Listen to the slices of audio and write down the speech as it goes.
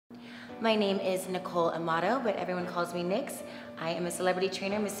My name is Nicole Amato, but everyone calls me Nix. I am a celebrity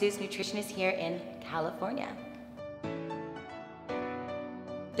trainer, masseuse, nutritionist here in California.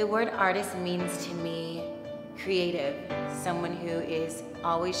 The word artist means to me creative, someone who is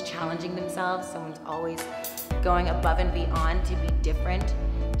always challenging themselves, someone's always going above and beyond to be different,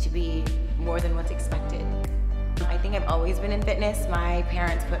 to be more than what's expected. I think I've always been in fitness. My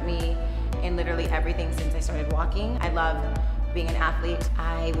parents put me in literally everything since I started walking. I love being an athlete.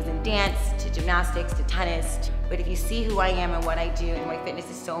 I was in dance, to gymnastics, to tennis. But if you see who I am and what I do and why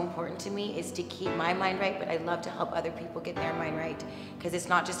fitness is so important to me is to keep my mind right, but I love to help other people get their mind right. Because it's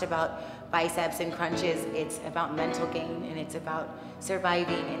not just about biceps and crunches, it's about mental gain and it's about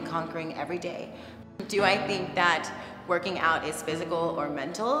surviving and conquering every day. Do I think that working out is physical or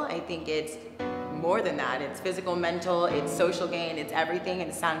mental? I think it's more than that. It's physical, mental, it's social gain, it's everything,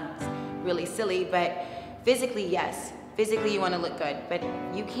 and it sounds really silly, but physically, yes. Physically, you want to look good, but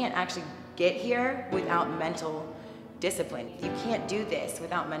you can't actually get here without mental discipline. You can't do this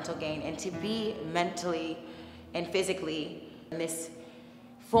without mental gain, and to be mentally and physically in this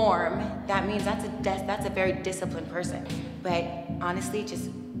form, that means that's a very disciplined person. But honestly, just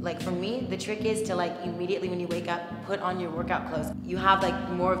like for me, the trick is to like immediately when you wake up, put on your workout clothes. You have like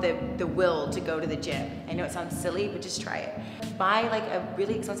more of the will to go to the gym. I know it sounds silly, but just try it. Buy like a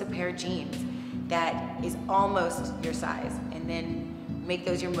really expensive pair of jeans that is almost your size, and then make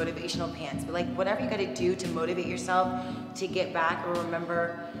those your motivational pants. But like whatever you gotta do to motivate yourself to get back or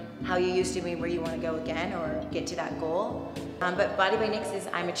remember how you used to be, where you wanna go again or get to that goal. But Body by Nix is,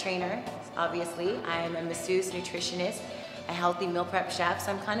 I'm a trainer, obviously. I'm a masseuse, nutritionist, a healthy meal prep chef.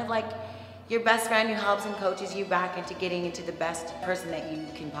 So I'm kind of like your best friend who helps and coaches you back into getting into the best person that you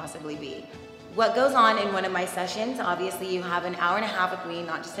can possibly be. What goes on in one of my sessions, obviously you have an hour and a half with me,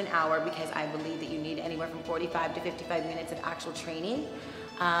 not just an hour, because I believe that you need anywhere from 45 to 55 minutes of actual training,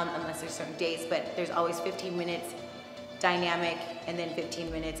 unless there's certain days, but there's always 15 minutes dynamic and then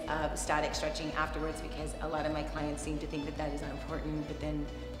 15 minutes of static stretching afterwards, because a lot of my clients seem to think that that is unimportant, but then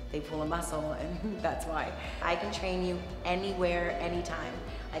they pull a muscle, and that's why. I can train you anywhere, anytime.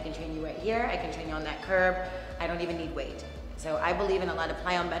 I can train you right here, I can train you on that curb, I don't even need weight. So I believe in a lot of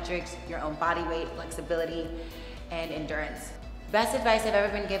plyometrics, your own body weight, flexibility, and endurance. Best advice I've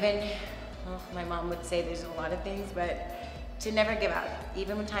ever been given, well, my mom would say there's a lot of things, but to never give up.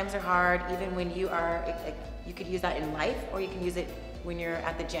 Even when times are hard, even when you are, you could use that in life, or you can use it when you're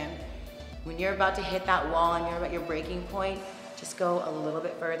at the gym. When you're about to hit that wall and you're at your breaking point, just go a little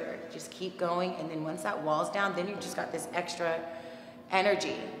bit further. Just keep going, and then once that wall's down, then you've just got this extra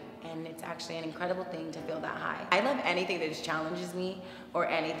energy. And it's actually an incredible thing to feel that high. I love anything that just challenges me or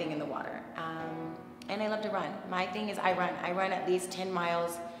anything in the water. And I love to run. My thing is I run at least 10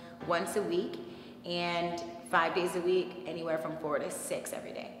 miles once a week and 5 days a week, anywhere from 4 to 6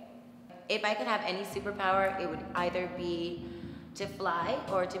 every day. If I could have any superpower, it would either be to fly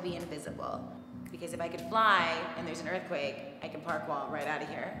or to be invisible. Because if I could fly and there's an earthquake, I can park wall right out of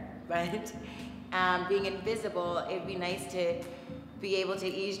here. But being invisible, it'd be nice to be able to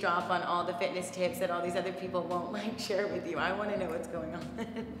eavesdrop on all the fitness tips that all these other people won't like share with you. I want to know what's going on with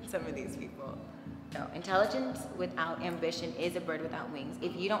some of these people. So, intelligence without ambition is a bird without wings.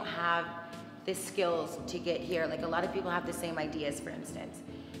 If you don't have the skills to get here, like a lot of people have the same ideas, for instance,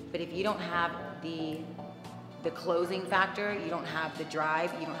 but if you don't have the closing factor, you don't have the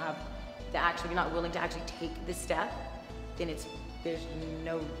drive, you don't have you're not willing to actually take the step, then there's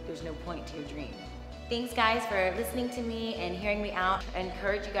no point to your dream. Thanks guys for listening to me and hearing me out. I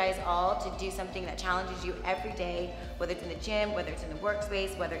encourage you guys all to do something that challenges you every day, whether it's in the gym, whether it's in the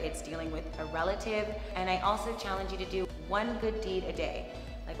workspace, whether it's dealing with a relative. And I also challenge you to do one good deed a day,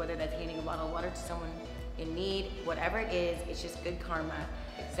 like whether that's handing a bottle of water to someone in need, whatever it is, it's just good karma.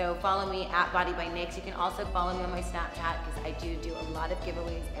 So follow me at Body by Nix. You can also follow me on my Snapchat because I do a lot of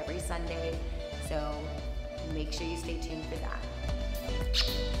giveaways every Sunday. So make sure you stay tuned for that.